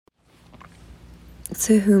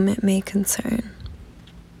to whom it may concern.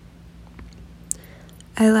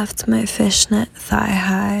 I left my fishnet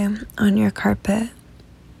thigh-high on your carpet,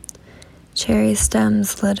 cherry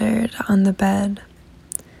stems littered on the bed,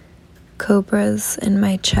 cobras in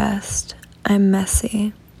my chest, I'm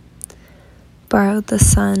messy, borrowed the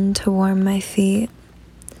sun to warm my feet,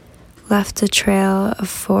 left a trail of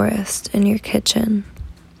forest in your kitchen,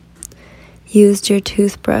 used your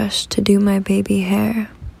toothbrush to do my baby hair,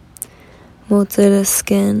 molted a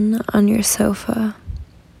skin on your sofa.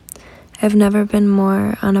 I've never been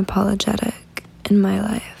more unapologetic in my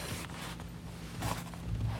life.